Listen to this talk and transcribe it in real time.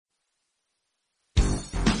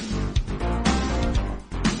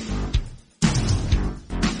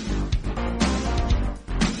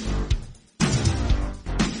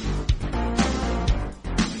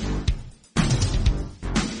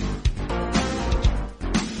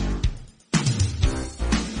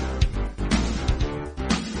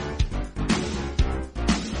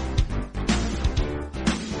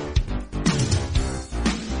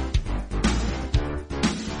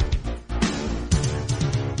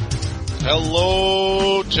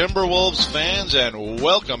Hello, Timberwolves fans, and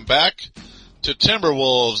welcome back to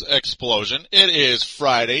Timberwolves Explosion. It is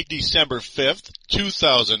Friday, December 5th,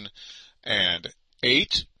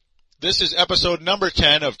 2008. This is episode number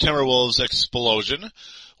 10 of Timberwolves Explosion.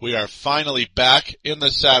 We are finally back in the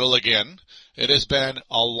saddle again. It has been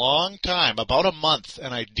a long time, about a month,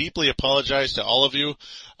 and I deeply apologize to all of you.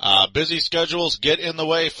 Busy schedules get in the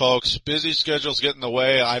way, folks. Busy schedules get in the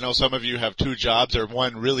way. I know some of you have two jobs or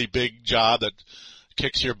one really big job that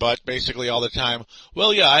kicks your butt basically all the time.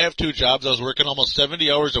 Well, yeah, I have two jobs. I was working almost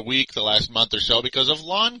 70 hours a week the last month or so because of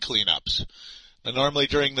lawn cleanups. Now, normally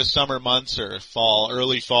during the summer months or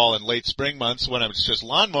early fall and late spring months when it's just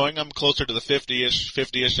lawn mowing, I'm closer to the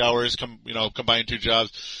 50-ish hours, combined two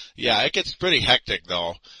jobs. Yeah, it gets pretty hectic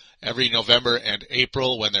though, every November and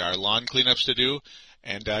April when there are lawn cleanups to do.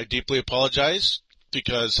 And I deeply apologize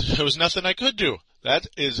because there was nothing I could do. That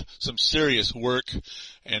is some serious work,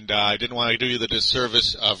 and I didn't want to do you the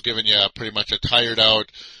disservice of giving you pretty much a tired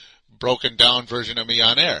out, broken down version of me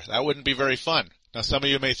on air. That wouldn't be very fun. Now, some of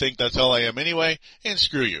you may think that's all I am anyway, and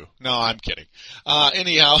screw you. No, I'm kidding.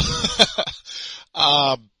 Anyhow,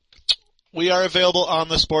 we are available on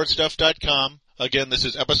thesportstuff.com. Again, this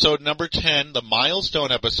is episode number 10, the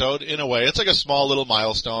milestone episode, in a way. It's like a small little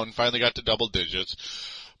milestone, finally got to double digits.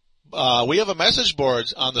 We have a message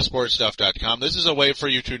boards on thesportstuff.com. This is a way for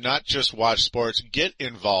you to not just watch sports, get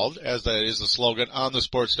involved, as that is the slogan on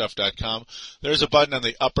thesportstuff.com. There's a button on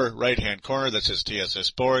the upper right-hand corner that says TSS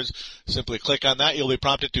Sports. Simply click on that. You'll be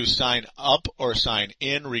prompted to sign up or sign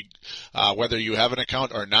in, whether you have an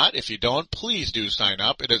account or not. If you don't, please do sign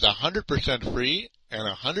up. It is 100% free and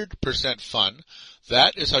 100% fun.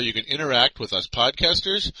 That is how you can interact with us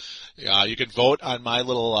podcasters. You can vote on my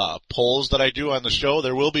little polls that I do on the show.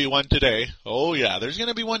 There will be one today. Oh yeah, there's going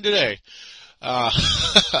to be one today.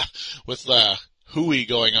 With Huey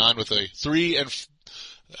going on with a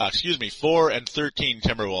 4 and 13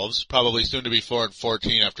 Timberwolves. Probably soon to be 4 and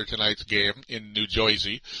 14 after tonight's game in New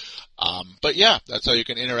Jersey. But yeah, that's how you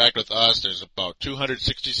can interact with us. There's about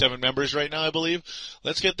 267 members right now, I believe.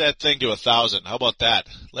 Let's get that thing to 1,000. How about that?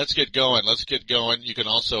 Let's get going. You can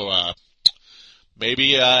also,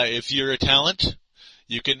 maybe, if you're a talent,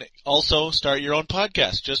 you can also start your own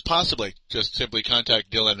podcast. Just simply contact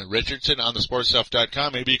Dylan Richardson on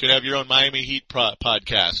thesportstuff.com. Maybe you could have your own Miami Heat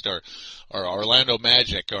podcast or Orlando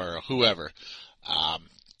Magic or whoever.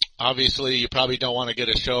 Obviously, you probably don't want to get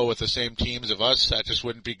a show with the same teams of us. That just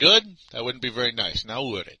wouldn't be good. That wouldn't be very nice, now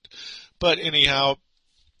would it? But anyhow,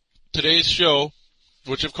 today's show,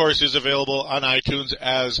 which of course is available on iTunes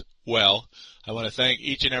as well. I want to thank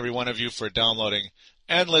each and every one of you for downloading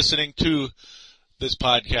and listening to this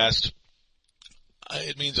podcast.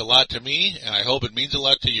 It means a lot to me, and I hope it means a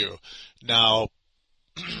lot to you. Now,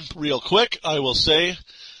 real quick, I will say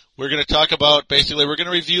we're going to talk about, we're going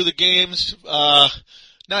to review the games.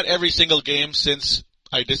 Not every single game since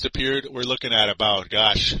I disappeared. We're looking at about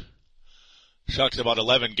 11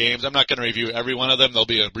 games. I'm not going to review every one of them. There'll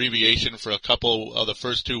be an abbreviation for a couple of the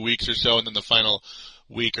first 2 weeks or so, and then the final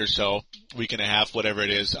week or so, week and a half, whatever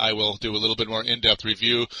it is, I will do a little bit more in-depth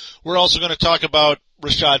review. We're also going to talk about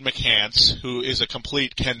Rashad McCants, who is a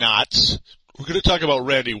complete cannot. We're going to talk about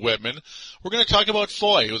Randy Whitman. We're going to talk about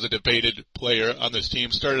Foy, who was a debated player on this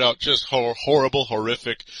team. Started out just horrible,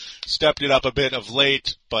 horrific. Stepped it up a bit of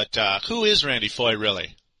late. But who is Randy Foy,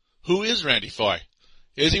 really? Who is Randy Foy?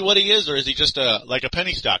 Is he what he is, or is he just like a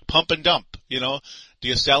penny stock, pump and dump? Do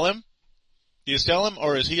you sell him?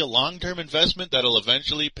 Or is he a long-term investment that'll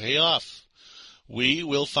eventually pay off? We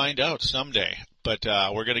will find out someday. But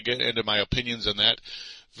we're going to get into my opinions on that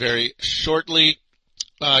very shortly.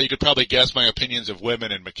 You could probably guess my opinions of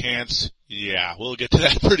Whitman and McCants. Yeah, we'll get to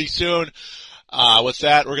that pretty soon. With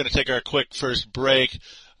that, we're going to take our quick first break.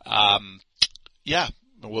 We'll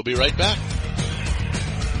be right back.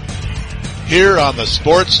 Here on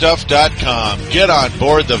thesportstuff.com, get on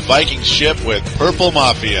board the Viking ship with Purple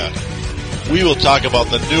Mafia. We will talk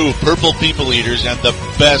about the new Purple People Eaters and the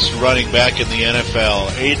best running back in the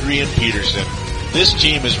NFL, Adrian Peterson. This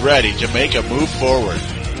team is ready to make a move forward.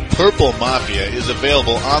 Purple Mafia is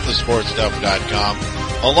available on thesportstuff.com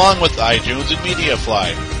along with iTunes and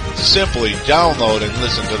MediaFly. Simply download and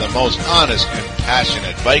listen to the most honest and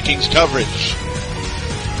passionate Vikings coverage.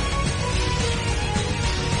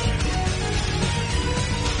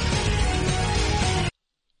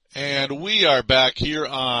 And we are back here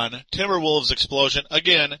on Timberwolves Explosion.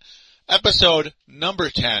 Again, episode number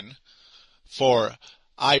 10 for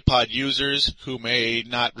iPod users who may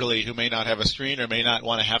not have a screen or may not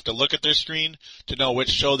want to have to look at their screen to know which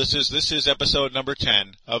show this is. This is episode number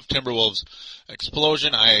 10 of Timberwolves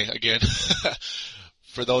Explosion. Again,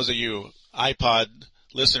 for those of you iPod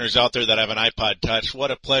listeners out there that have an iPod Touch,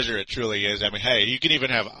 what a pleasure it truly is. I mean, hey, you can even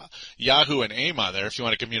have Yahoo and AIM on there if you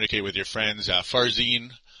want to communicate with your friends.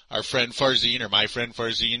 Farzine, our friend Farzine, or my friend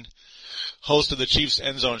Farzine, host of the Chiefs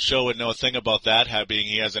End Zone show, would know a thing about that, being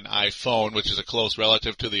he has an iPhone, which is a close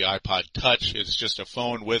relative to the iPod Touch. It's just a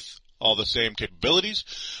phone with all the same capabilities.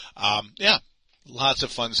 Yeah, lots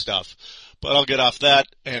of fun stuff. But I'll get off that,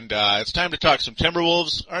 and it's time to talk some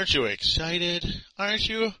Timberwolves. Aren't you excited? Aren't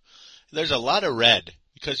you? There's a lot of red.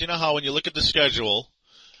 Because you know how when you look at the schedule,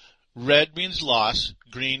 red means loss,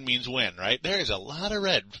 green means win, right? There is a lot of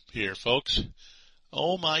red here, folks.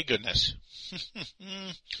 Oh my goodness.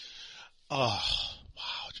 Oh,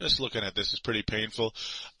 wow. Just looking at this is pretty painful.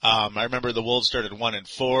 I remember the Wolves started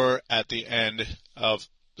 1-4 at the end of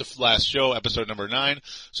the last show, episode number 9.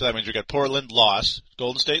 So that means we got Portland, loss.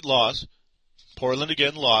 Golden State, loss. Portland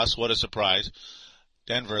again, loss. What a surprise.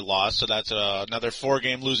 Denver lost, so that's another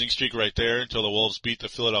 4-game losing streak right there until the Wolves beat the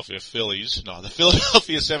Philadelphia Phillies. No, the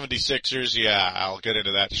Philadelphia 76ers, yeah, I'll get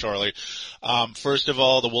into that shortly. First of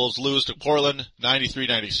all, the Wolves lose to Portland,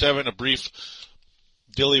 93-97, a brief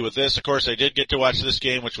dilly with this. Of course, I did get to watch this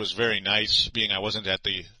game, which was very nice, being I wasn't at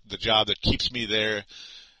the job that keeps me there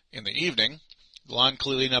in the evening. Lawn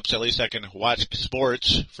cleanups, at least I can watch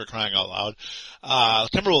sports, for crying out loud.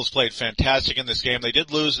 Timberwolves played fantastic in this game. They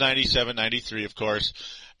did lose 97-93, of course.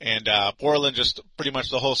 And Portland, just pretty much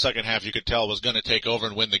the whole second half, you could tell, was going to take over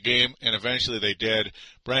and win the game. And eventually they did.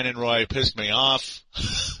 Brandon Roy pissed me off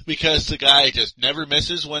because the guy just never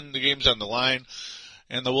misses when the game's on the line.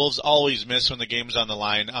 And the Wolves always miss when the game's on the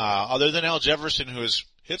line. Other than Al Jefferson, who has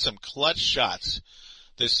hit some clutch shots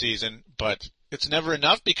this season. But it's never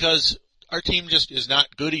enough because our team just is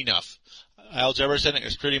not good enough. Al Jefferson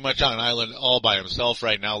is pretty much on an island all by himself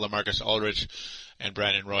right now. LaMarcus Aldridge and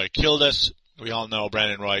Brandon Roy killed us. We all know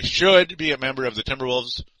Brandon Roy should be a member of the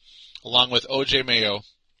Timberwolves, along with O.J. Mayo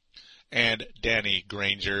and Danny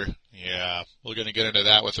Granger. Yeah, we're going to get into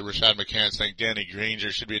that with the Rashad McCants thing. Danny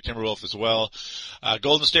Granger should be a Timberwolf as well.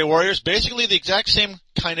 Golden State Warriors, basically the exact same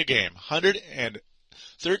kind of game.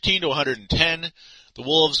 113 to 110. The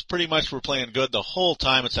Wolves pretty much were playing good the whole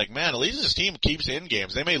time. It's like, man, at least this team keeps in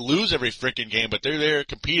games. They may lose every freaking game, but they're there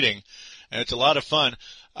competing, and it's a lot of fun.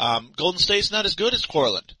 Golden State's not as good as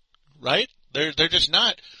Portland, right? They're just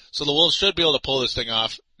not. So the Wolves should be able to pull this thing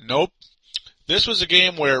off. Nope. This was a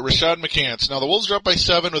game where Rashad McCants, now the Wolves are up by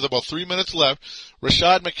 7 with about 3 minutes left.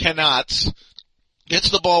 Rashad McCants gets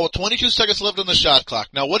the ball with 22 seconds left on the shot clock.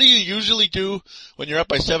 Now, what do you usually do when you're up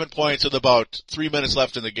by 7 points with about 3 minutes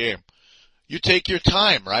left in the game? You take your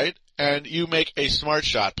time, right? And you make a smart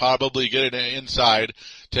shot. Probably get it inside.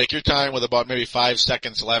 Take your time with about maybe 5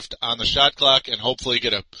 seconds left on the shot clock and hopefully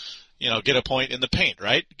get a point in the paint,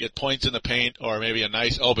 right? Get points in the paint or maybe a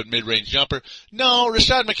nice open mid-range jumper. No,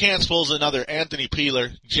 Rashad McCants pulls another Anthony Peeler,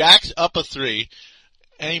 jacks up a 3,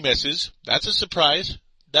 and he misses. That's a surprise.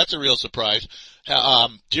 That's a real surprise.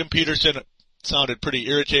 Jim Peterson sounded pretty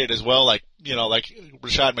irritated as well, like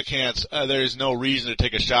Rashad McCants. There's no reason to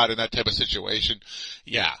take a shot in that type of situation.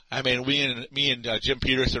 Yeah, I mean, me and Jim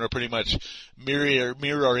Peterson are pretty much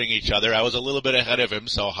mirroring each other. I was a little bit ahead of him,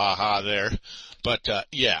 so ha there. But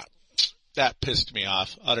yeah, that pissed me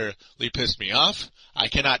off. Utterly pissed me off. I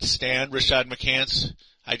cannot stand Rashad McCants.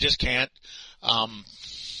 I just can't.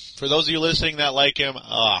 For those of you listening that like him,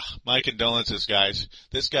 my condolences, guys.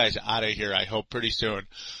 This guy's out of here, I hope, pretty soon.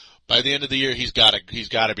 By the end of the year, he's got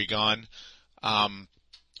to be gone.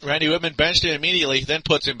 Randy Whitman benched him immediately, then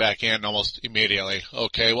puts him back in almost immediately.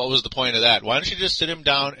 Okay, what was the point of that? Why don't you just sit him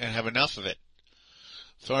down and have enough of it?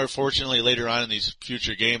 Fortunately, later on in these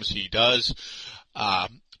future games, he does.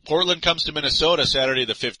 Portland comes to Minnesota Saturday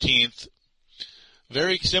the 15th.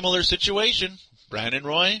 Very similar situation. Brandon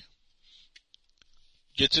Roy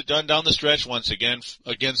gets it done down the stretch once again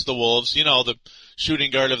against the Wolves. You know, the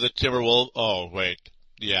shooting guard of the Timberwolves. Oh, wait.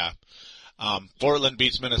 Yeah. Portland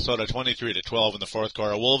beats Minnesota 23-12 in the fourth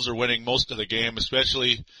quarter. Wolves are winning most of the game,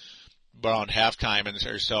 especially around halftime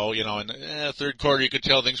or so. You know, in the third quarter, you could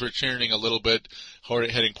tell things were churning a little bit,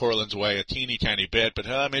 heading Portland's way a teeny tiny bit.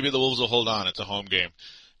 But maybe the Wolves will hold on. It's a home game.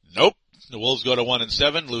 Nope. The Wolves go to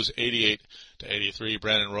 1-7, lose 88-83.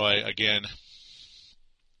 Brandon Roy again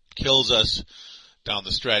kills us down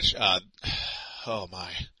the stretch. Oh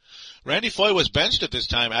my. Randy Foye was benched at this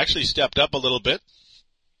time. Actually stepped up a little bit.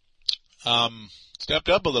 Not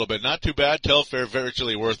too bad. Telfair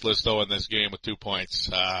virtually worthless though in this game with 2 points.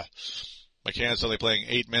 McCants only playing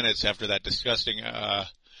 8 minutes after that disgusting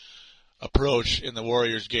approach in the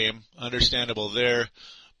Warriors game. Understandable there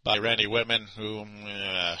by Randy Whitman, who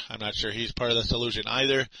I'm not sure he's part of the solution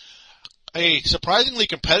either. A surprisingly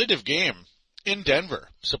competitive game. in Denver.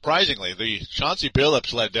 Surprisingly, the Chauncey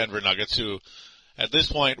Billups-led Denver Nuggets, who at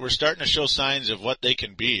this point we're starting to show signs of what they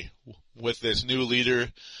can be with this new leader,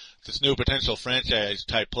 this new potential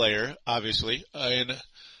franchise-type player, obviously, in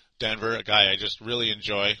Denver, a guy I just really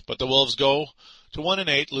enjoy. But the Wolves go to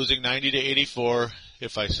 1-8, losing 90-84.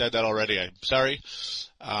 If I said that already, I'm sorry.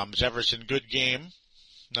 Jefferson, good game.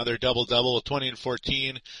 Another double-double with 20 and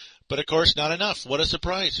 14. But, of course, not enough. What a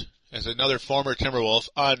surprise. As another former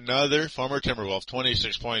Timberwolf,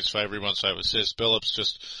 26 points, 5 rebounds, 5 assists. Billups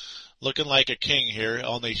just looking like a king here.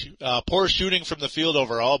 Only poor shooting from the field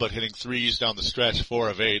overall, but hitting threes down the stretch, 4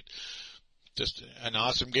 of 8. Just an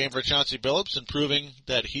awesome game for Chauncey Billups and proving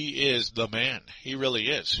that he is the man. He really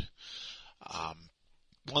is.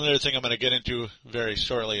 One other thing I'm going to get into very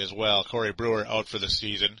shortly as well, Corey Brewer out for the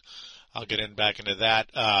season. I'll get back into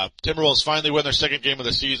that. Timberwolves finally win their second game of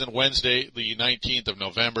the season, Wednesday, the 19th of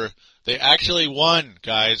November. They actually won,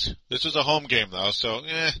 guys. This was a home game, though, so,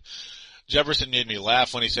 Jefferson made me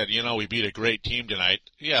laugh when he said, we beat a great team tonight.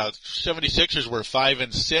 Yeah, 76ers were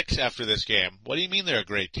 5-6 after this game. What do you mean they're a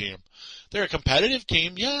great team? They're a competitive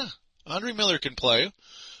team, yeah. Andre Miller can play.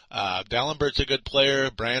 Dallenbert's a good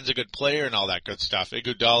player, Brand's a good player, and all that good stuff.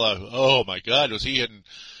 Iguodala, oh my God,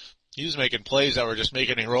 he was making plays that were just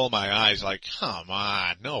making me roll my eyes like, come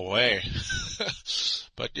on, no way.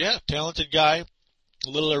 But yeah, talented guy. A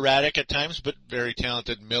little erratic at times, but very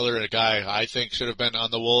talented. Miller, a guy I think should have been on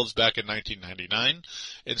the Wolves back in 1999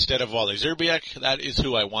 instead of Wally Szczerbiak. That is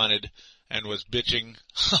who I wanted and was bitching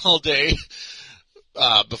all day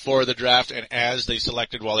before the draft. And as they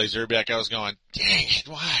selected Wally Szczerbiak, I was going, dang it,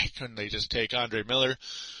 why couldn't they just take Andre Miller?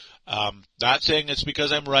 Not saying it's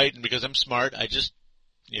because I'm right and because I'm smart. I just,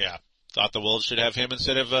 thought the Wolves should have him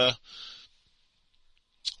instead of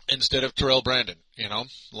Terrell Brandon,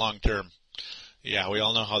 long term. Yeah, we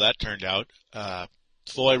all know how that turned out.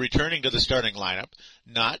 Foy returning to the starting lineup.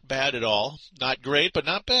 Not bad at all. Not great, but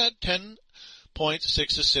not bad. 10 points,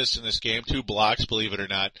 6 assists in this game. 2 blocks, believe it or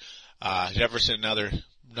not. Jefferson, another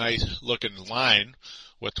nice looking line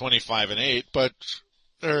with 25 and 8. But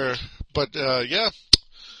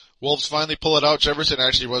Wolves finally pull it out. Jefferson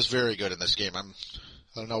actually was very good in this game. I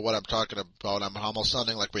don't know what I'm talking about. I'm almost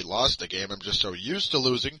sounding like we lost the game. I'm just so used to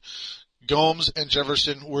losing. Gomes and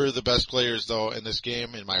Jefferson were the best players, though, in this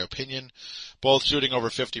game, in my opinion. Both shooting over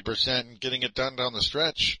 50% and getting it done down the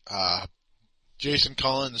stretch. Jason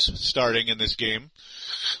Collins starting in this game.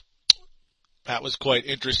 That was quite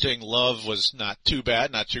interesting. Love was not too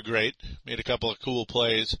bad, not too great. Made a couple of cool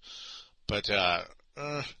plays. But,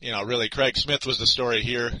 really, Craig Smith was the story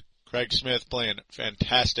here. Craig Smith playing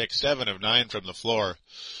fantastic. 7 of 9 from the floor.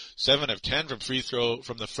 7 of 10 from free throw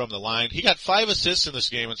from the line. He got 5 assists in this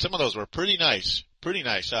game, and some of those were pretty nice. Pretty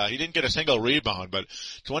nice. He didn't get a single rebound, but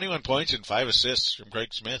 21 points and 5 assists from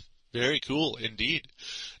Craig Smith. Very cool indeed.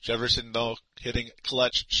 Jefferson, though, hitting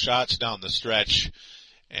clutch shots down the stretch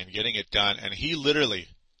and getting it done. And he literally,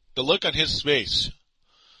 the look on his face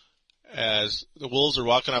as the Wolves were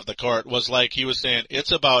walking off the court was like he was saying,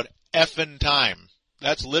 it's about effing time.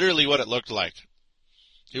 That's literally what it looked like.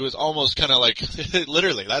 He was almost kind of like,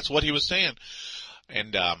 literally, that's what he was saying.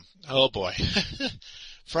 And, oh boy.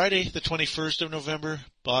 Friday, the 21st of November,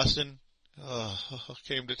 Boston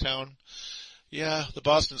came to town. Yeah, the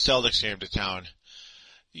Boston Celtics came to town.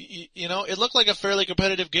 It looked like a fairly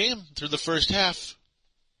competitive game through the first half.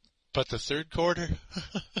 But the third quarter,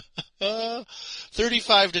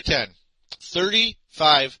 35-10.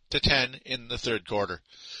 35-10 in the third quarter.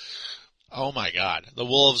 Oh my God. The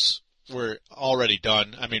Wolves were already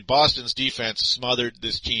done. I mean, Boston's defense smothered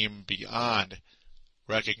this team beyond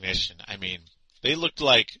recognition. I mean, they looked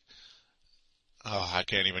like, I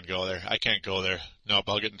can't even go there. I can't go there. Nope,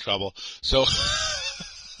 I'll get in trouble. So,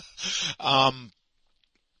 I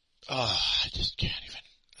just can't even.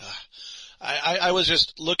 I was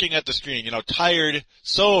just looking at the screen, tired,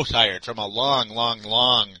 so tired from a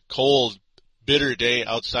long, cold, bitter day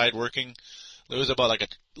outside working. It was about like a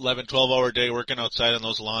 11, 12-hour day working outside on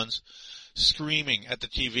those lawns, screaming at the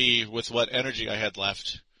TV with what energy I had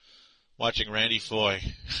left, watching Randy Foy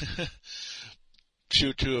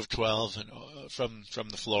shoot 2 of 12 and from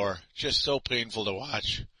the floor. Just so painful to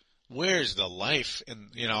watch. Where's the life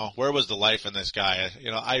where was the life in this guy?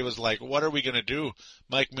 I was like, what are we going to do?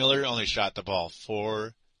 Mike Miller only shot the ball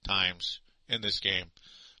 4 times in this game.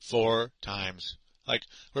 4 times. Like,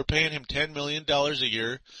 we're paying him $10 million a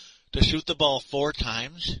year to shoot the ball 4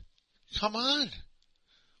 times? Come on.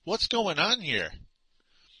 What's going on here?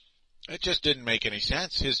 It just didn't make any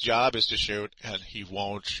sense. His job is to shoot, and he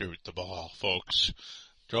won't shoot the ball, folks.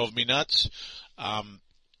 Drove me nuts.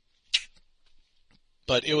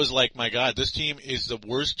 but it was like, my God, this team is the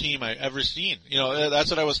worst team I've ever seen. That's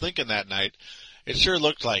what I was thinking that night. It sure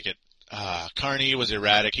looked like it. Carney was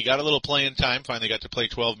erratic. He got a little playing time, finally got to play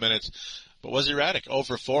 12 minutes, but was erratic, 0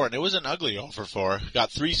 for 4, and it was an ugly 0 for 4.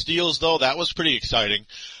 Got 3 steals, though. That was pretty exciting.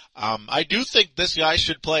 I do think this guy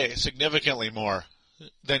should play significantly more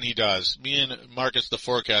than he does. Me and Marcus, the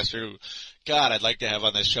forecaster, who, God, I'd like to have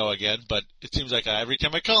on this show again, but it seems like every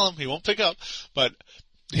time I call him, he won't pick up. But,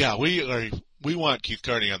 yeah, we want Keith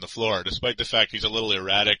Carney on the floor, despite the fact he's a little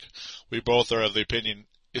erratic. We both are of the opinion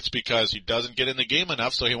it's because he doesn't get in the game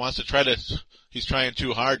enough, so he's trying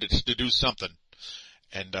too hard to do something.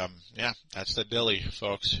 And, that's the dilly,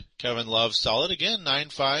 folks. Kevin Love, solid again,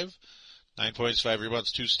 9-5, 9 points, 5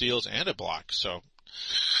 rebounds, 2 steals, and a block. So,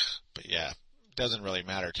 but yeah, doesn't really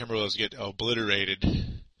matter. Timberwolves get obliterated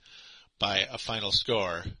by a final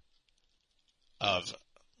score of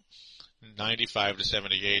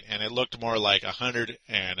 95-78, and it looked more like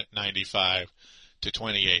 195-28.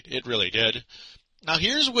 It really did. Now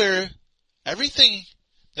here's where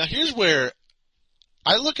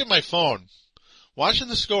I look at my phone, watching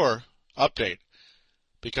the score update,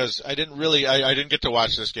 because I didn't get to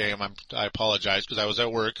watch this game. I apologize because I was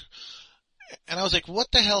at work, and I was like,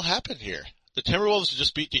 what the hell happened here? The Timberwolves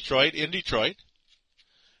just beat Detroit in Detroit,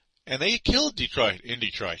 and they killed Detroit in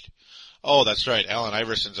Detroit. Oh, that's right, Allen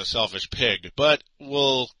Iverson's a selfish pig, but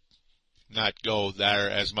we'll not go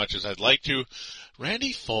there as much as I'd like to.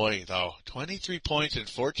 Randy Foye, though, 23 points and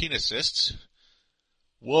 14 assists.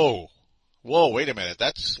 Whoa, wait a minute.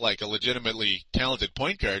 That's like a legitimately talented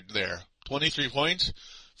point guard there. 23 points,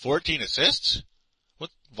 14 assists?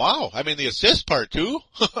 What? Wow, I mean the assist part too?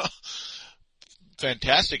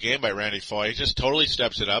 Fantastic game by Randy Foye. Just totally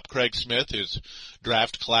steps it up. Craig Smith, his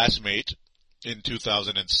draft classmate in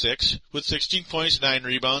 2006, with 16 points, 9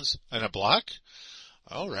 rebounds, and a block.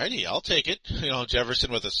 Alrighty, I'll take it.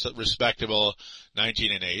 Jefferson with a respectable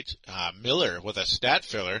 19 and 8. Miller with a stat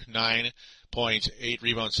filler, 9 points, 8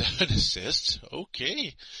 rebounds, 7 assists.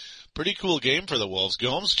 Okay. Pretty cool game for the Wolves.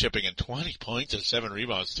 Gomes chipping in 20 points and 7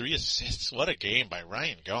 rebounds, 3 assists. What a game by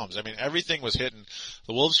Ryan Gomes. I mean, everything was hitting.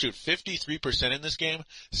 The Wolves shoot 53% in this game,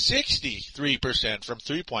 63% from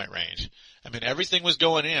 3-point range. I mean, everything was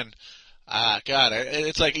going in. God,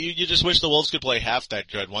 it's like you just wish the Wolves could play half that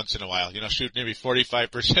good once in a while. Shoot maybe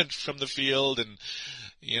 45% from the field and,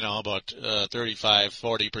 about 35-40%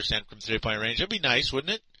 from 3-point range. It'd be nice,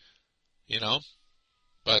 wouldn't it?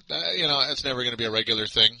 But, it's never going to be a regular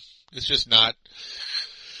thing. It's just not.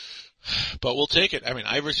 But we'll take it. I mean,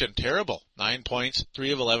 Iverson, terrible. 9 points,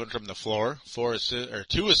 3 of 11 from the floor, 2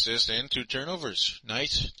 assists and 2 turnovers.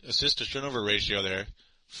 Nice assist to turnover ratio there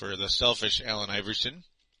for the selfish Allen Iverson.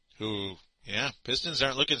 Who, Pistons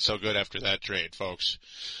aren't looking so good after that trade, folks.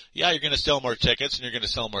 Yeah, you're going to sell more tickets and you're going to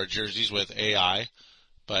sell more jerseys with AI,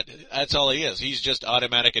 but that's all he is. He's just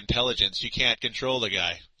automatic intelligence. You can't control the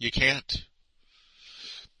guy. You can't.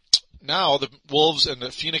 Now, the Wolves and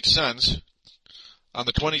the Phoenix Suns on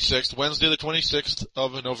the 26th, Wednesday the 26th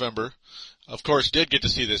of November, of course, did get to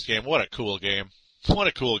see this game. What a cool game. What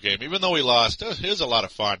a cool game. Even though we lost, it was a lot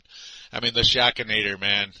of fun. I mean, the Shaqinator,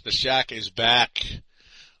 man. The Shaq is back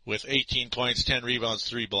with 18 points, 10 rebounds,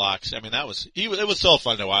 3 blocks. I mean, it was so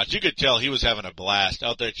fun to watch. You could tell he was having a blast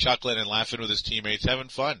out there chuckling and laughing with his teammates, having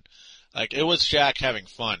fun. Like, it was Shaq having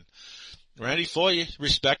fun. Randy Foye,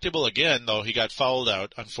 respectable again, though he got fouled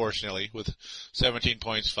out, unfortunately, with 17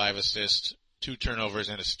 points, 5 assists, 2 turnovers,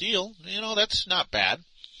 and a steal. That's not bad.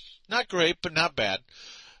 Not great, but not bad.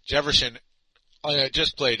 Jefferson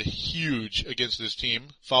just played huge against this team.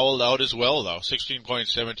 Fouled out as well, though. 16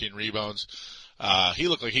 points, 17 rebounds. He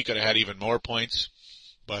looked like he could have had even more points,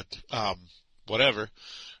 but whatever.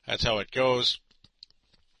 That's how it goes.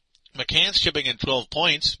 McCann's chipping in 12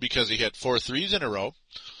 points because he had 4 threes in a row.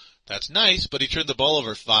 That's nice, but he turned the ball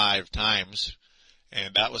over 5 times,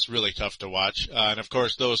 and that was really tough to watch. And of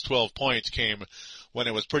course, those 12 points came when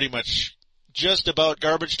it was pretty much just about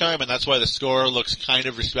garbage time, and that's why the score looks kind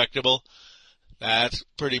of respectable. That's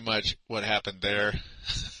pretty much what happened there.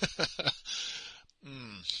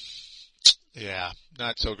 Yeah,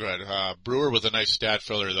 not so good. Brewer with a nice stat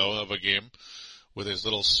filler, though, of a game with his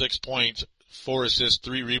little 6 points, 4 assists,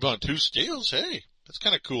 3 rebounds, 2 steals. Hey, that's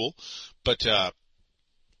kind of cool. But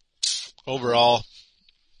overall,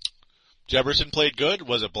 Jefferson played good,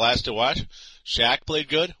 was a blast to watch. Shaq played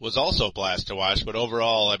good, was also a blast to watch. But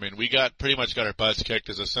overall, I mean, we pretty much got our butts kicked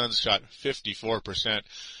as the Suns shot 54%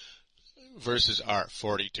 versus our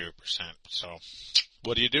 42%. So,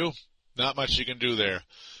 what do? Not much you can do there.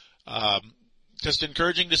 Just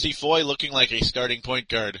encouraging to see Foye looking like a starting point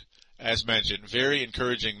guard, as mentioned. Very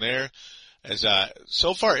encouraging there. As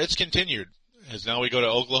so far, it's continued. as now we go to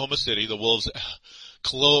Oklahoma City. The Wolves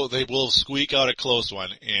they will squeak out a close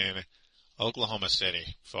one in Oklahoma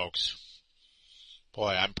City, folks.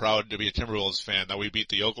 Boy, I'm proud to be a Timberwolves fan that we beat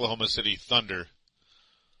the Oklahoma City Thunder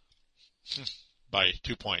by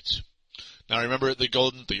 2 points. Now remember the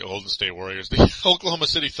Golden State Warriors, the Oklahoma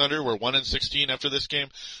City Thunder were 1-16 after this game.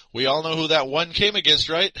 We all know who that one came against,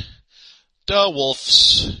 right? The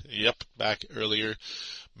Wolves. Yep, back earlier.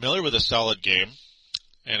 Miller with a solid game.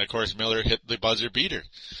 And of course Miller hit the buzzer beater.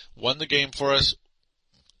 Won the game for us.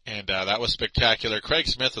 And that was spectacular. Craig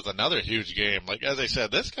Smith with another huge game. Like, as I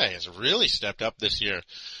said, this guy has really stepped up this year.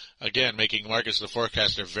 Again, making Marcus the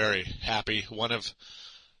Forecaster very happy. One of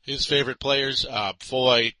his favorite players.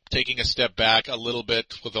 Foy taking a step back a little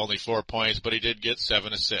bit with only 4 points, but he did get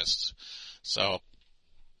 7 assists. So,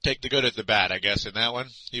 take the good at the bad, I guess, in that one.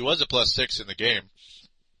 He was a +6 in the game.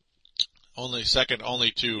 Second only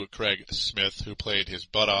to Craig Smith, who played his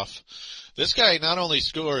butt off. This guy not only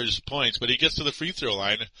scores points, but he gets to the free throw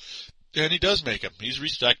line, and he does make them. He's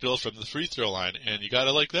respectable from the free throw line, and you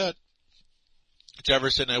gotta like that.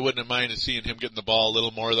 Jefferson, I wouldn't have minded seeing him getting the ball a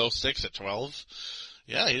little more, though. 6 at 12.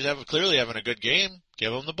 Yeah, he's clearly having a good game.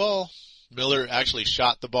 Give him the ball. Miller actually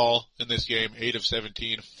shot the ball in this game, 8 of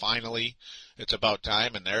 17. Finally, it's about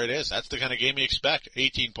time, and there it is. That's the kind of game you expect.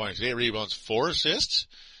 18 points, 8 rebounds, 4 assists.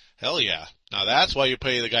 Hell yeah. Now that's why you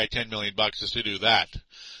pay the guy $10 million is to do that.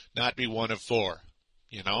 Not be 1 of 4.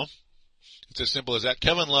 You know? It's as simple as that.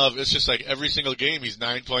 Kevin Love, it's just like every single game he's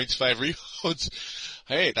 9 points, 5 rebounds.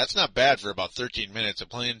 Hey, that's not bad for about 13 minutes of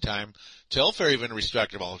playing time. Telfair even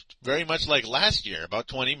respectable. Very much like last year. About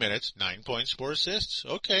 20 minutes, 9 points, 4 assists.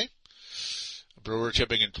 Okay. Brewer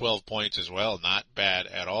chipping in 12 points as well. Not bad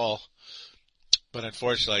at all. But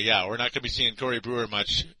unfortunately, yeah, we're not going to be seeing Corey Brewer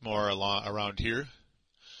much more around here.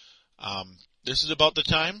 This is about the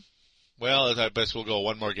time. Well, I guess we'll go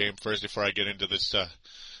one more game first before I get into this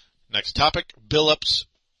next topic. Billups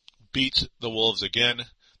beats the Wolves again.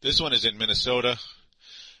 This one is in Minnesota,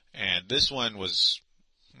 and this one was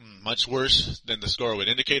much worse than the score would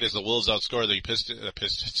indicate, as the Wolves outscore the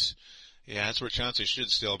Pistons. Yeah, that's where Chauncey should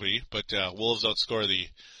still be, but Wolves outscore the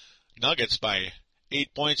Nuggets by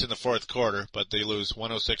 8 points in the fourth quarter, but they lose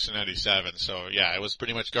 106-97. So yeah, it was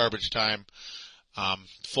pretty much garbage time.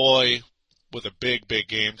 Foy with a big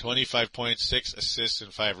game, 25 points, 6 assists,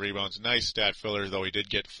 and 5 rebounds. Nice stat filler, though he did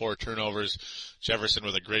get 4 turnovers. Jefferson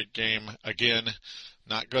with a great game again.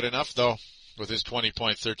 Not good enough, though, with his 20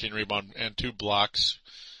 points, 13 rebounds, and 2 blocks.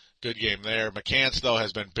 Good game there. McCants, though,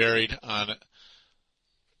 has been buried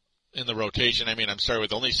in the rotation.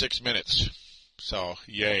 With only 6 minutes. So,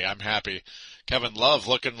 yay, I'm happy. Kevin Love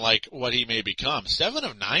looking like what he may become. 7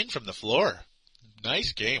 of 9 from the floor.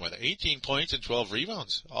 Nice game with 18 points and 12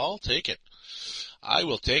 rebounds. I'll take it. I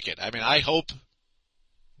will take it. I hope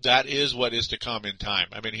that is what is to come in time.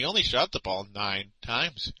 He only shot the ball 9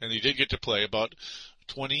 times, and he did get to play about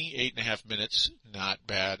 28.5 minutes. Not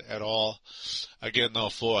bad at all. Again, though,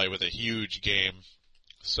 Foy with a huge game.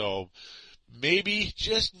 So, maybe,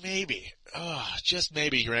 just maybe,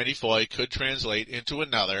 Randy Foy could translate into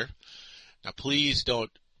another. Now, please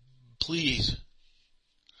don't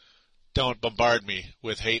bombard me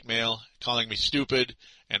with hate mail, calling me stupid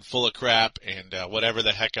and full of crap and whatever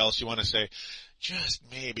the heck else you want to say. Just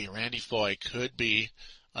maybe Randy Foy could be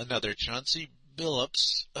another Chauncey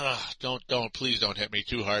Billups. Please don't hit me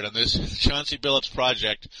too hard on this Chauncey Billups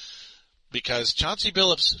project, because Chauncey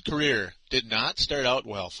Billups' career did not start out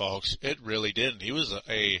well, folks. It really didn't. He was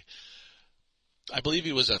I believe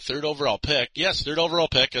he was a 3rd overall pick. Yes, 3rd overall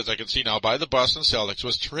pick, as I can see now, by the Boston Celtics,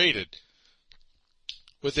 was traded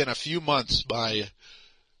within a few months by,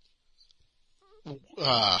 Rick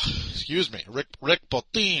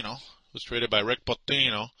Pitino. Was traded by Rick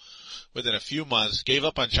Pitino within a few months. Gave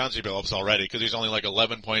up on Chauncey Billups already because he's only like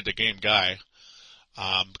 11-point-a-game guy.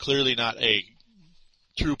 Clearly not a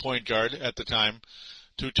true point guard at the time.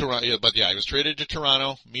 To Toronto, but yeah, he was traded to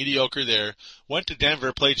Toronto. Mediocre there. Went to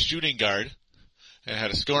Denver, played shooting guard, and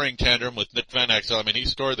had a scoring tandem with Nick Van Exel. He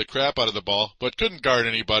scored the crap out of the ball, but couldn't guard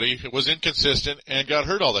anybody. It was inconsistent and got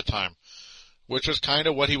hurt all the time, which was kind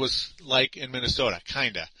of what he was like in Minnesota.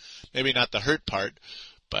 Kinda. Maybe not the hurt part,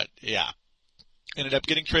 but yeah. Ended up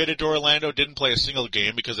getting traded to Orlando, didn't play a single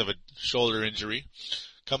game because of a shoulder injury.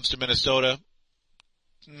 Comes to Minnesota,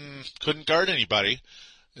 couldn't guard anybody.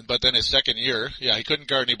 But then his second year, he couldn't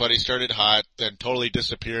guard anybody, started hot, then totally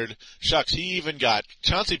disappeared. Shucks,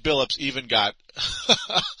 Chauncey Billups even got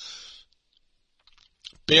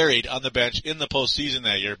buried on the bench in the postseason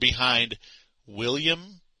that year behind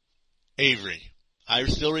William Avery. I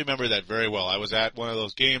still remember that very well. I was at one of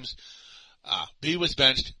those games. He was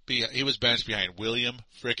benched behind William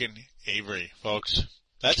frickin' Avery, folks.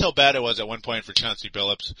 That's how bad it was at one point for Chauncey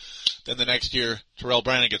Billups. Then the next year, Terrell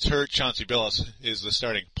Brandon gets hurt. Chauncey Billups is the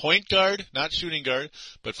starting point guard, not shooting guard,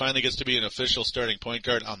 but finally gets to be an official starting point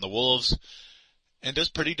guard on the Wolves, and does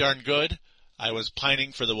pretty darn good. I was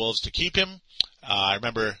pining for the Wolves to keep him. I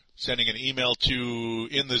remember sending an email to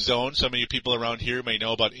In the Zone. Some of you people around here may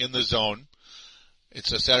know about In the Zone.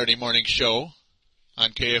 It's a Saturday morning show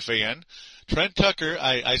on KFAN. Trent Tucker,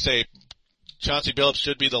 I say Chauncey Billups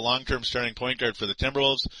should be the long-term starting point guard for the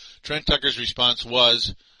Timberwolves. Trent Tucker's response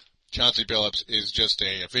was, Chauncey Billups is just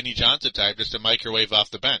a Vinnie Johnson type, just a microwave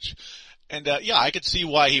off the bench. And, I could see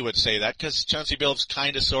why he would say that, because Chauncey Billups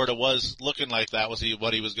kind of sort of was looking like that was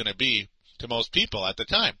what he was going to be to most people at the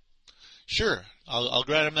time. Sure, I'll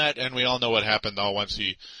grant him that, and we all know what happened, though, once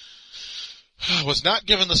he was not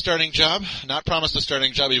given the starting job, not promised the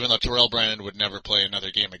starting job, even though Terrell Brandon would never play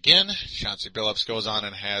another game again. Chauncey Billups goes on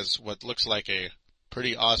and has what looks like a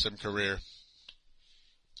pretty awesome career,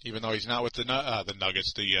 even though he's not with the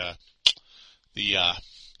Nuggets, the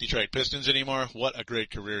Detroit Pistons anymore. What a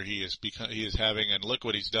great career he is having, and look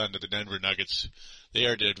what he's done to the Denver Nuggets. They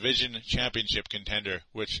are the division championship contender,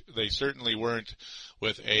 which they certainly weren't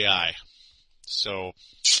with AI. So,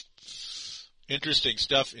 interesting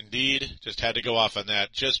stuff indeed. Just had to go off on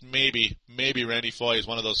that. Just maybe Randy Foye is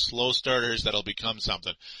one of those slow starters that'll become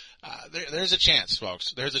something. There's a chance,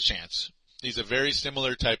 folks. There's a chance. He's a very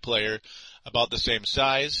similar type player, about the same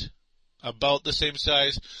size.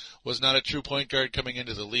 Was not a true point guard coming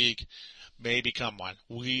into the league. May become one.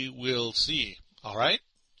 We will see. All right?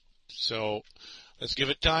 So, let's give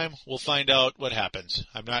it time. We'll find out what happens.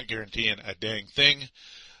 I'm not guaranteeing a dang thing.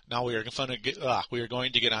 Now we are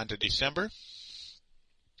going to get on to December.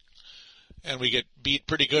 And we get beat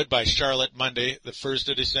pretty good by Charlotte Monday, the 1st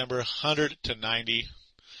of December, 100-90.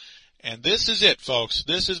 And this is it, folks.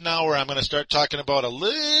 This is now where I'm going to start talking about a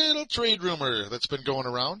little trade rumor that's been going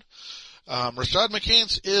around. Rashad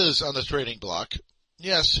McCants is on the trading block.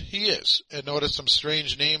 Yes, he is. And notice some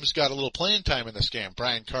strange names got a little playing time in this game.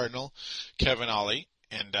 Brian Cardinal, Kevin Ollie,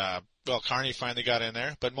 and, Carney finally got in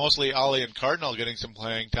there. But mostly Ollie and Cardinal getting some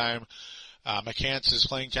playing time. McCants'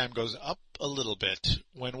 playing time goes up a little bit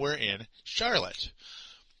when we're in Charlotte.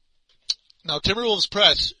 Now,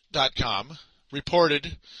 TimberwolvesPress.com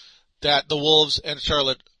reported that the Wolves and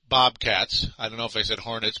Charlotte Bobcats, I don't know if I said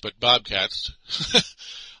Hornets, but Bobcats,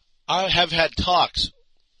 have had talks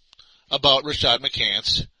about Rashad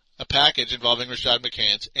McCants, a package involving Rashad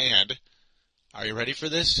McCants, and, are you ready for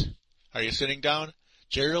this? Are you sitting down?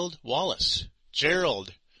 Gerald Wallace.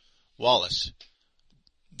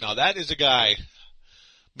 Now that is a guy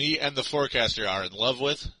me and the forecaster are in love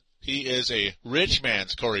with. He is a rich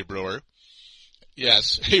man's Corey Brewer.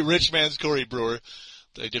 Yes, a rich man's Corey Brewer,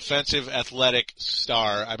 the defensive athletic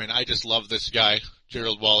star. I mean, I just love this guy,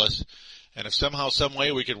 Gerald Wallace. And if somehow, some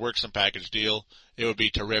way we could work some package deal, it would be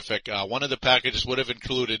terrific. One of the packages would have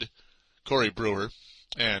included Corey Brewer.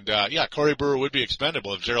 And, Corey Brewer would be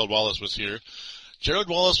expendable if Gerald Wallace was here. Gerald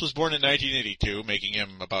Wallace was born in 1982, making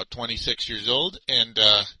him about 26 years old. And,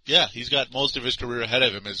 he's got most of his career ahead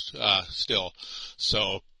of him still.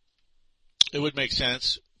 So, it would make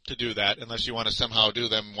sense to do that, unless you want to somehow do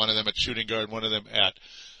one of them at shooting guard, one of them at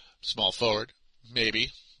small forward.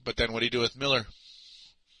 Maybe. But then what do you do with Miller?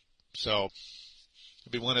 So,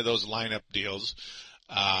 it'd be one of those lineup deals.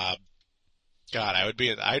 I'd be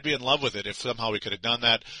in love with it if somehow we could have done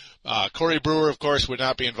that. Corey Brewer, of course, would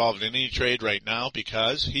not be involved in any trade right now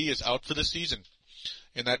because he is out for the season.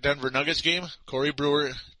 In that Denver Nuggets game, Corey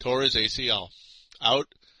Brewer tore his ACL. Out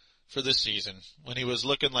for the season. When he was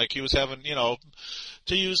looking like he was having,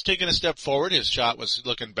 he was taking a step forward. His shot was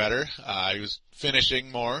looking better. He was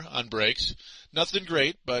finishing more on breaks. Nothing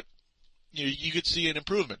great, but you could see an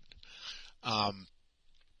improvement.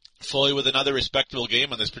 Foley with another respectable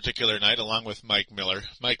game on this particular night, along with Mike Miller.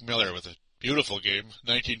 Mike Miller with a beautiful game,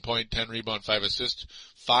 19 point, 10 rebound, 5 assists,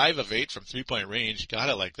 5 of 8 from 3-point range. Got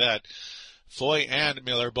it like that. Foy and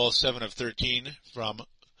Miller both 7 of 13 from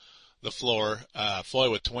the floor. Foy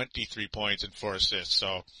with 23 points and 4 assists.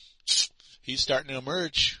 So he's starting to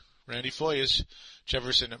emerge. Randy Foy is.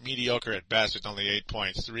 Jefferson mediocre at best with only 8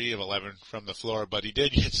 points, 3 of 11 from the floor, but he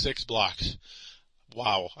did get 6 blocks.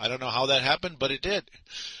 Wow. I don't know how that happened, but it did.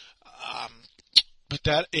 But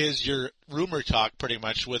that is your rumor talk pretty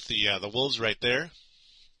much with the Wolves right there.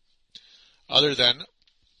 Other than,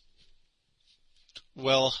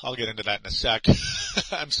 well, I'll get into that in a sec.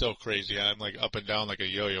 I'm so crazy. I'm like up and down like a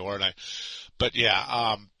yo-yo, aren't I? But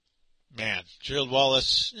yeah, Man, Gerald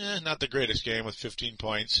Wallace, not the greatest game with 15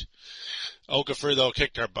 points. Okafor, though,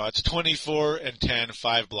 kicked our butts. 24 and 10,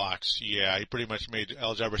 5 blocks. Yeah, he pretty much made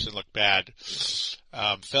Al Jefferson look bad.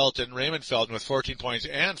 Raymond Felton with 14 points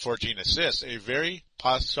and 14 assists. A very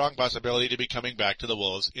strong possibility to be coming back to the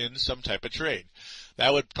Wolves in some type of trade.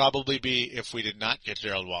 That would probably be if we did not get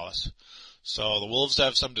Gerald Wallace. So the Wolves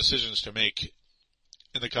have some decisions to make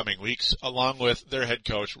in the coming weeks, along with their head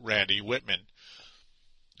coach, Randy Whitman,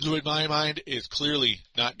 who in my mind is clearly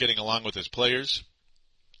not getting along with his players.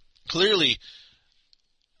 Clearly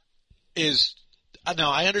is,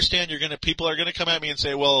 now I understand people are gonna come at me and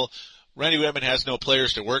say, well, Randy Whitman has no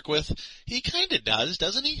players to work with. He kinda does,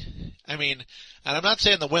 doesn't he? I mean, and I'm not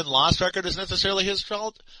saying the win-loss record is necessarily his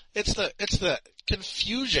fault. It's the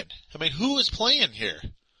confusion. I mean, who is playing here?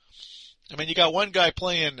 I mean, you got one guy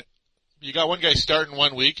starting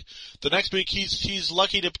 1 week. The next week he's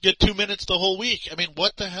lucky to get 2 minutes the whole week. I mean,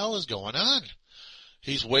 what the hell is going on?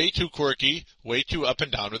 He's way too quirky, way too up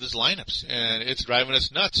and down with his lineups, and it's driving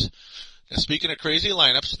us nuts. Now, speaking of crazy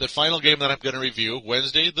lineups, the final game that I'm going to review,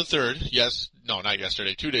 Wednesday the 3rd, not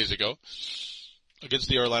yesterday, 2 days ago, against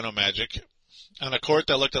the Orlando Magic, on a court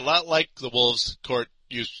that looked a lot like the Wolves court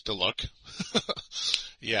used to look.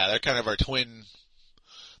 Yeah, they're kind of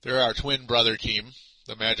they're our twin brother team.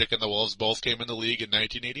 The Magic and the Wolves both came in the league in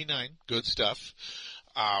 1989. Good stuff.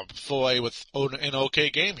 Foy with an okay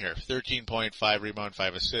game here. 13.5 rebound,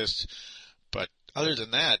 5 assists. But other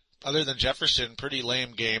than Jefferson, pretty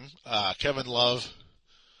lame game. Kevin Love,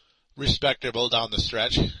 respectable down the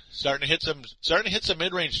stretch. Starting to hit some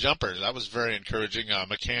mid-range jumpers. That was very encouraging.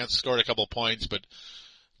 McCann scored a couple points, but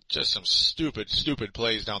just some stupid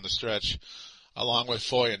plays down the stretch. Along with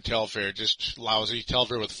Foy and Telfair, just lousy.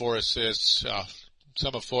 Telfair with 4 assists.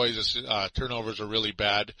 Some of Foy's turnovers are really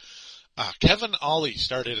bad. Kevin Ollie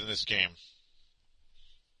started in this game.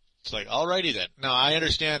 It's like, alrighty then. Now, I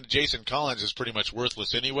understand Jason Collins is pretty much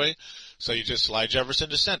worthless anyway, so you just slide Jefferson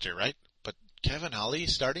to center, right? But Kevin Ollie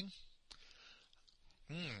starting?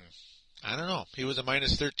 I don't know. He was a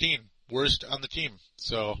minus 13, worst on the team.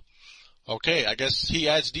 So, okay, I guess he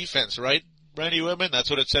adds defense, right, Randy Whitman? That's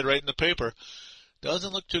what it said right in the paper.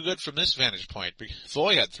 Doesn't look too good from this vantage point.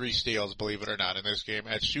 Foy had 3 steals, believe it or not, in this game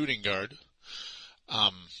at shooting guard.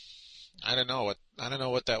 I don't know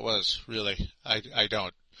what that was, really. I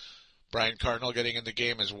don't. Brian Cardinal getting in the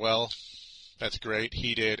game as well. That's great.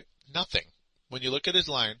 He did nothing. When you look at his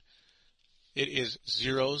line, it is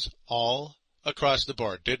zeros all across the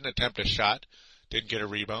board. Didn't attempt a shot. Didn't get a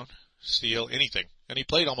rebound, steal, anything. And he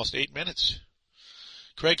played almost 8 minutes.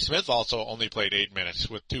 Craig Smith also only played 8 minutes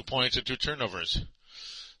with 2 points and 2 turnovers.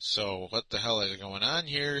 So what the hell is going on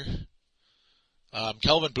here?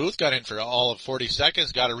 Kelvin Booth got in for all of 40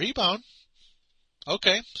 seconds, got a rebound.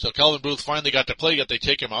 Okay, so Kelvin Booth finally got to play, yet they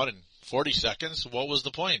take him out in 40 seconds. What was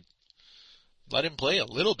the point? Let him play a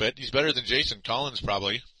little bit. He's better than Jason Collins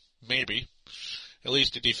probably. Maybe. At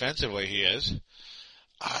least defensively he is.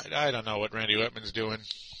 I don't know what Randy Whitman's doing.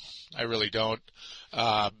 I really don't.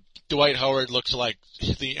 Dwight Howard looks like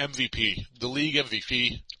the MVP, the league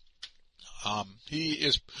MVP. He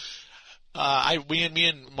is, me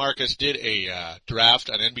and Marcus did a draft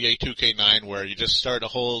on NBA 2K9 where you just start a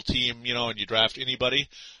whole team, and you draft anybody.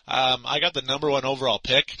 I got the number 1 overall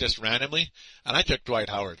pick just randomly, and I took Dwight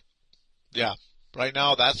Howard. Yeah, right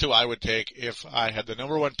now that's who I would take if I had the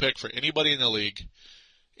number 1 pick for anybody in the league,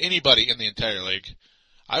 anybody in the entire league.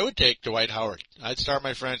 I would take Dwight Howard. I'd start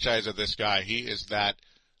my franchise with this guy. He is that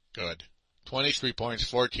good. 23 points,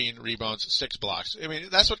 14 rebounds, 6 blocks. I mean,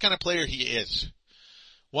 that's what kind of player he is.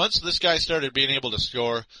 Once this guy started being able to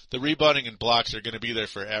score, the rebounding and blocks are going to be there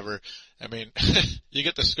forever. I mean, you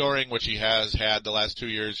get the scoring, which he has had the last 2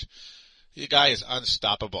 years. The guy is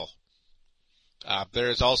unstoppable. There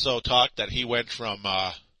is also talk that he went from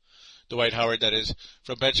Dwight Howard, that is,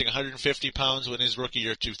 from benching 150 pounds in his rookie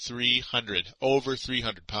year to 300, over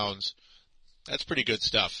 300 pounds. That's pretty good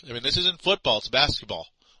stuff. I mean, this isn't football, it's basketball.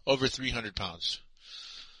 Over 300 pounds.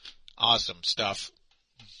 Awesome stuff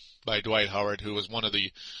by Dwight Howard, who was one of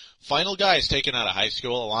the final guys taken out of high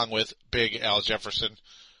school, along with big Al Jefferson.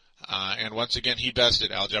 And once again, he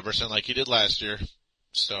bested Al Jefferson like he did last year.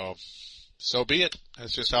 So be it.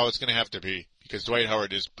 That's just how it's going to have to be. Because Dwight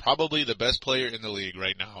Howard is probably the best player in the league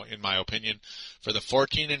right now, in my opinion, for the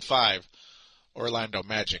 14-5 Orlando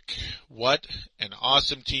Magic. What an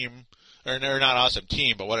awesome team. Or not awesome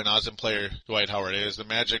team, but what an awesome player Dwight Howard is. The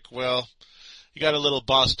Magic, well, you got a little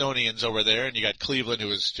Bostonians over there, and you got Cleveland,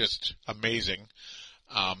 who is just amazing.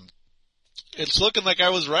 It's looking like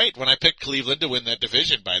I was right when I picked Cleveland to win that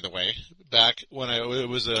division, by the way. Back when it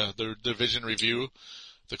was the division review,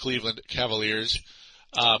 the Cleveland Cavaliers.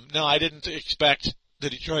 No, I didn't expect the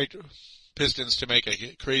Detroit Pistons to make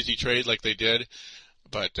a crazy trade like they did,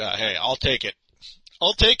 but hey, I'll take it.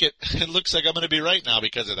 I'll take it. It looks like I'm going to be right now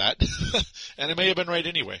because of that, and it may have been right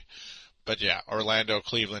anyway. But yeah, Orlando,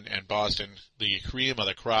 Cleveland, and Boston, the cream of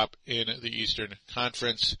the crop in the Eastern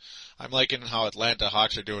Conference. I'm liking how Atlanta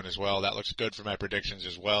Hawks are doing as well. That looks good for my predictions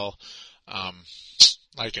as well.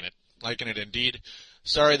 Liking it indeed.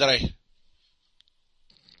 Sorry that I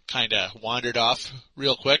kind of wandered off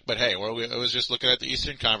real quick, but hey, I was just looking at the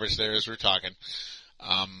Eastern Conference there as we're talking.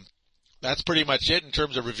 That's pretty much it in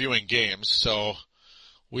terms of reviewing games. So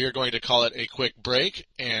we are going to call it a quick break,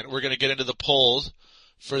 and we're going to get into the polls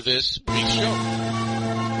for this week's show.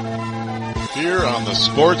 Here on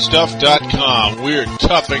thesportstuff.com, we're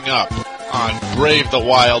toughing up on Brave the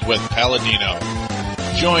Wild with Palladino.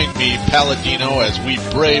 Join me, Palladino, as we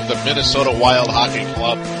brave the Minnesota Wild Hockey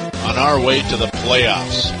Club on our way to the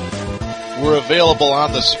playoffs. We're available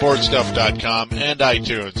on thesportstuff.com and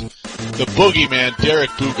iTunes. The boogeyman, Derek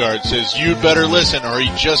Bugard, says you'd better listen or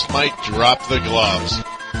he just might drop the gloves.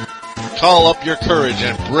 Call up your courage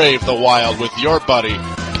and brave the Wild with your buddy,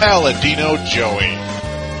 Palladino Joey.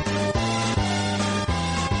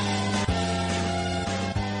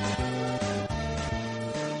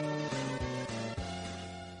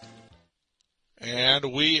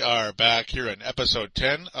 And we are back here in episode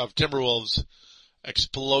 10 of Timberwolves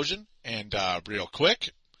Explosion. And real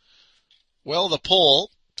quick, well, the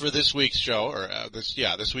poll for this week's show,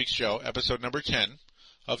 this week's show, episode number 10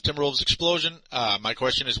 of Timberwolves Explosion, my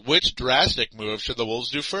question is, which drastic move should the Wolves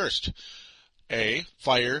do first? A,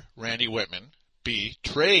 fire Randy Whitman. B,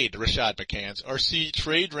 trade Rashad McCants. Or C,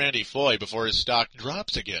 trade Randy Foye before his stock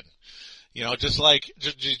drops again. You know, just like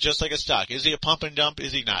a stock. Is he a pump and dump?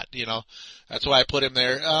 Is he not? You know, that's why I put him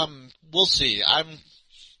there. We'll see. I'm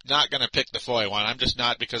not going to pick the Foye one. I'm just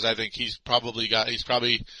not, because I think he's probably got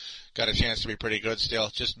a chance to be pretty good still.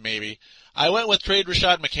 Just maybe. I went with trade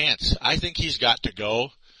Rashad McCants. I think he's got to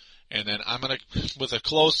go. And then I'm going to, with a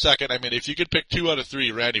close second, I mean, if you could pick 2 out of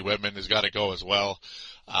 3, Randy Whitman has got to go as well.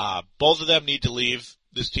 Both of them need to leave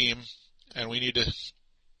this team, and we need to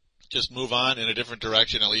just move on in a different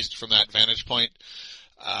direction, at least from that vantage point.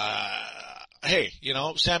 Hey, you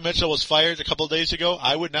know, Sam Mitchell was fired a couple of days ago.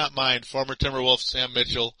 I would not mind former Timberwolf Sam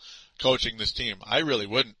Mitchell coaching this team. I really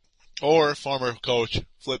wouldn't. Or former coach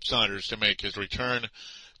Flip Saunders to make his return.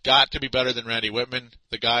 Got to be better than Randy Whitman.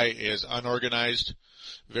 The guy is unorganized.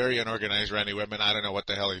 Very unorganized, Randy Whitman. I don't know what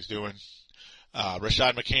the hell he's doing.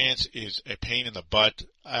 Rashad McCants is a pain in the butt.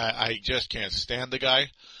 I just can't stand the guy.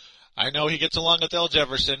 I know he gets along with Al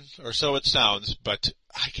Jefferson, or so it sounds, but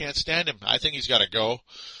I can't stand him. I think he's got to go.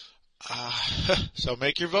 So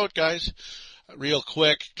make your vote, guys. Real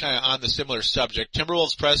quick, kind of on the similar subject,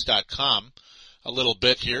 TimberwolvesPress.com, a little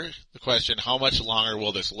bit here. The question, how much longer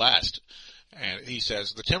will this last? And he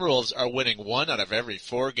says, the Timberwolves are winning 1 out of every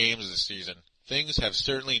 4 games this season. Things have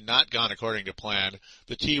certainly not gone according to plan.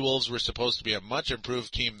 The T-Wolves were supposed to be a much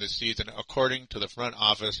improved team this season, according to the front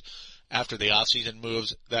office, after the offseason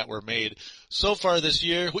moves that were made. So far this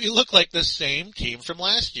year, we look like the same team from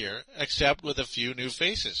last year, except with a few new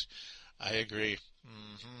faces. I agree.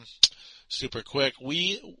 Super quick.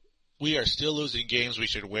 We are still losing games we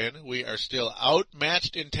should win. We are still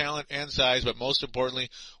outmatched in talent and size, but most importantly,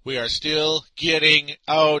 we are still getting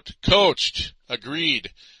out-coached.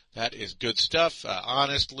 Agreed. That is good stuff.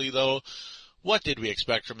 Honestly, though, what did we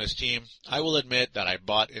expect from this team? I will admit that I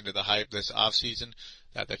bought into the hype this offseason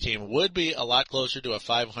that the team would be a lot closer to a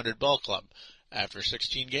 500 ball club. After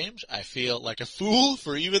 16 games, I feel like a fool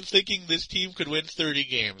for even thinking this team could win 30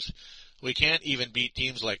 games. We can't even beat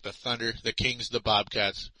teams like the Thunder, the Kings, the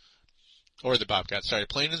Bobcats.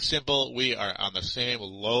 Plain and simple, we are on the same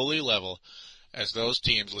lowly level as those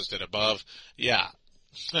teams listed above. Yeah,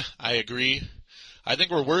 I agree. I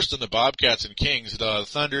think we're worse than the Bobcats and Kings. The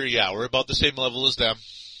Thunder, yeah, we're about the same level as them.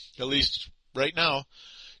 At least right now.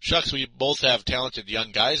 Shucks, we both have talented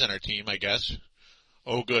young guys on our team, I guess.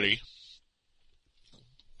 Oh, goody.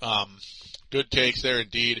 Good takes there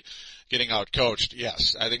indeed. Getting out-coached.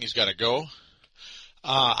 Yes, I think he's got to go.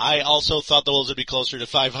 I also thought the Wolves would be closer to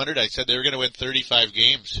 500. I said they were going to win 35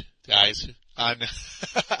 games, guys. I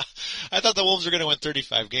thought the Wolves were going to win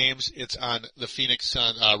 35 games. It's on the Phoenix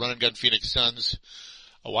Suns, Run and Gun Phoenix Suns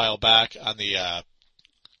a while back on the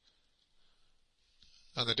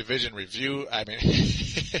division review. I mean,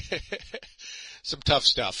 some tough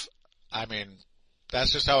stuff. I mean,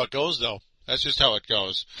 that's just how it goes, though. That's just how it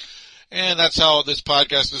goes. And that's how this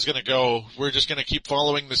podcast is going to go. We're just going to keep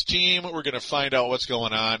following this team. We're going to find out what's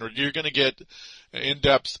going on. You're going to get an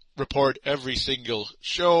in-depth report every single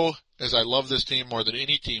show, as I love this team more than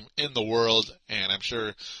any team in the world, and I'm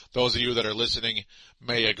sure those of you that are listening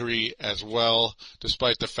may agree as well,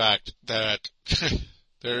 despite the fact that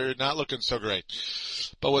they're not looking so great.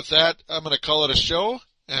 But with that, I'm going to call it a show,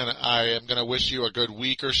 and I am going to wish you a good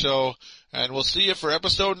week or so, and we'll see you for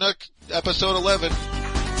episode 11.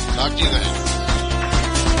 Talk to you then.